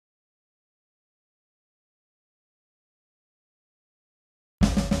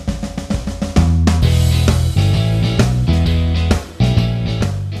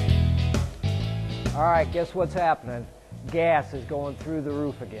right, guess what's happening? Gas is going through the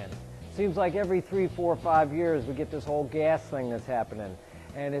roof again. Seems like every 3, 4, 5 years we get this whole gas thing that's happening.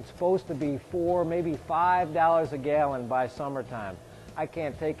 And it's supposed to be $4, maybe $5 a gallon by summertime. I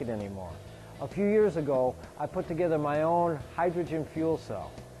can't take it anymore. A few years ago, I put together my own hydrogen fuel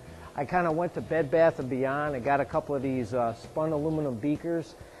cell. I kind of went to Bed Bath & Beyond and got a couple of these spun aluminum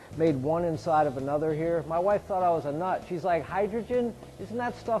beakers, made one inside of another here. My wife thought I was a nut. She's like, hydrogen? Isn't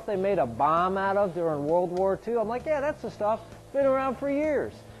that stuff they made a bomb out of during World War II? I'm like, yeah, that's the stuff. It's been around for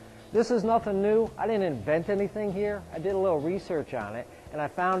years. This is nothing new. I didn't invent anything here. I did a little research on it, and I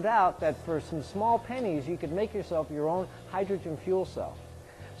found out that for some small pennies, you could make yourself your own hydrogen fuel cell.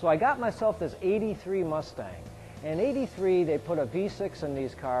 So I got myself this '83 Mustang. In '83, they put a V6 in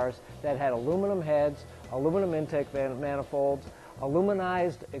these cars that had aluminum heads, aluminum intake manifolds,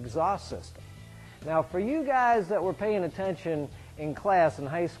 aluminized exhaust system. Now, for you guys that were paying attention in class in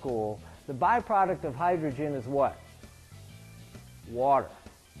high school, the byproduct of hydrogen is what? Water.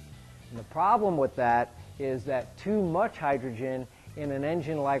 And the problem with that is that too much hydrogen in an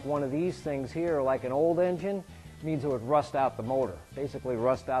engine like one of these things here, like an old engine, means it would rust out the motor, basically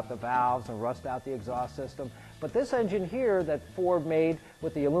rust out the valves and rust out the exhaust system. But this engine here that Ford made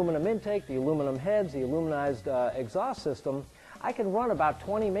with the aluminum intake, the aluminum heads, the aluminized exhaust system, I can run about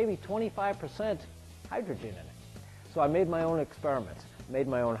 20, maybe 25% hydrogen in it. So I made my own experiments, made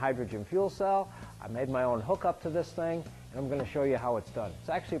my own hydrogen fuel cell, I made my own hookup to this thing, and I'm going to show you how it's done. It's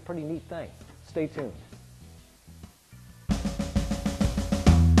actually a pretty neat thing. Stay tuned.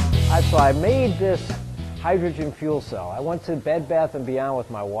 So I made this hydrogen fuel cell. I went to Bed Bath & Beyond with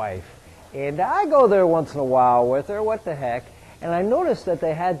my wife, and I go there once in a while with her, what the heck, and I noticed that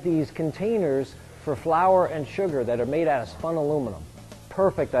they had these containers for flour and sugar that are made out of spun aluminum.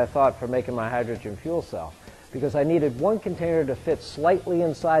 Perfect, I thought, for making my hydrogen fuel cell, because I needed one container to fit slightly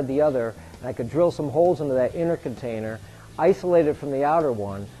inside the other, and I could drill some holes into that inner container, isolate it from the outer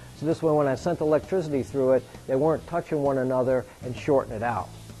one, so this way when I sent electricity through it, they weren't touching one another and shorting it out.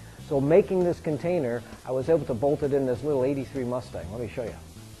 So making this container, I was able to bolt it in this little '83 Mustang. Let me show you.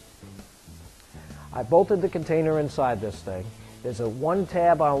 I bolted the container inside this thing. There's one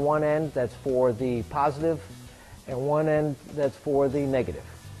tab on one end that's for the positive and one end that's for the negative.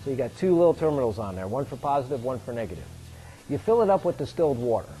 So you got two little terminals on there, one for positive, one for negative. You fill it up with distilled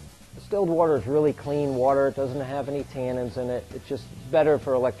water. Distilled water is really clean water. It doesn't have any tannins in it. It's just better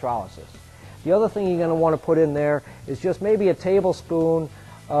for electrolysis. The other thing you're going to want to put in there is just maybe a tablespoon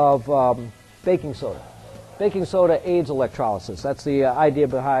of baking soda. Baking soda aids electrolysis. That's the idea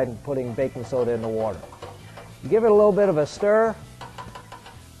behind putting baking soda in the water. You give it a little bit of a stir,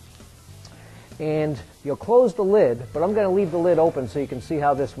 and you'll close the lid, but I'm going to leave the lid open so you can see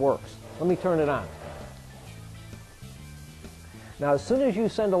how this works. Let me turn it on. Now, as soon as you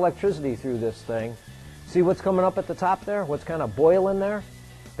send electricity through this thing, see what's coming up at the top there? What's kind of boiling there?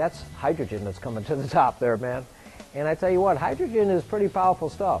 That's hydrogen that's coming to the top there, man. And I tell you what, hydrogen is pretty powerful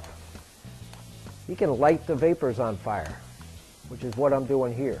stuff. You can light the vapors on fire, which is what I'm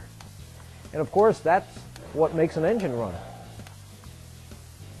doing here. And of course, that's what makes an engine run.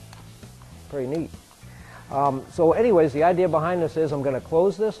 Pretty neat. So anyways, the idea behind this is I'm going to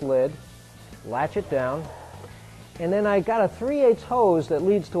close this lid, latch it down, and then I got a 3/8 hose that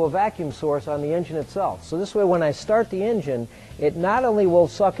leads to a vacuum source on the engine itself. So this way when I start the engine, it not only will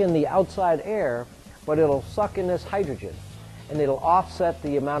suck in the outside air, but it'll suck in this hydrogen, and it'll offset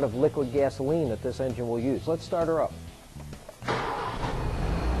the amount of liquid gasoline that this engine will use. Let's start her up.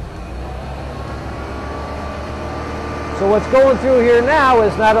 So what's going through here now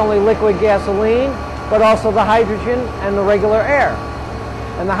is not only liquid gasoline, but also the hydrogen and the regular air.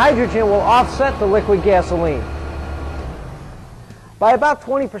 And the hydrogen will offset the liquid gasoline by about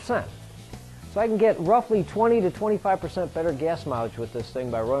 20%. So I can get roughly 20 to 25% better gas mileage with this thing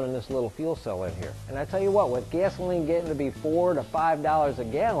by running this little fuel cell in here. And I tell you what, with gasoline getting to be $4 to $5 a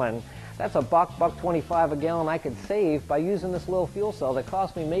gallon, that's $1.25 a gallon I could save by using this little fuel cell that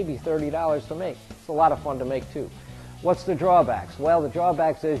cost me maybe $30 to make. It's a lot of fun to make too. What's the drawbacks? Well, the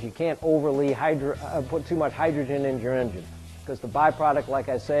drawbacks is you can't overly put too much hydrogen in your engine, because the byproduct, like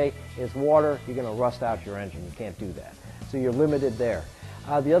I say, is water. You're going to rust out your engine. You can't do that. So you're limited there.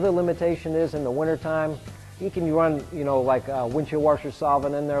 The other limitation is in the wintertime, you can run, like windshield washer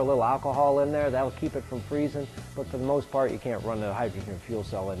solvent in there, a little alcohol in there. That'll keep it from freezing. But for the most part, you can't run the hydrogen fuel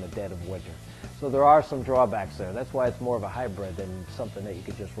cell in the dead of winter. So there are some drawbacks there. That's why it's more of a hybrid than something that you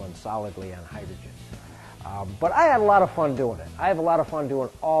could just run solidly on hydrogen. But I had a lot of fun doing it. I have a lot of fun doing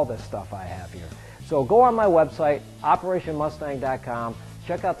all this stuff I have here. So go on my website, operationmustang.com.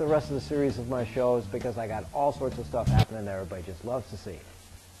 Check out the rest of the series of my shows, because I got all sorts of stuff happening there everybody just loves to see.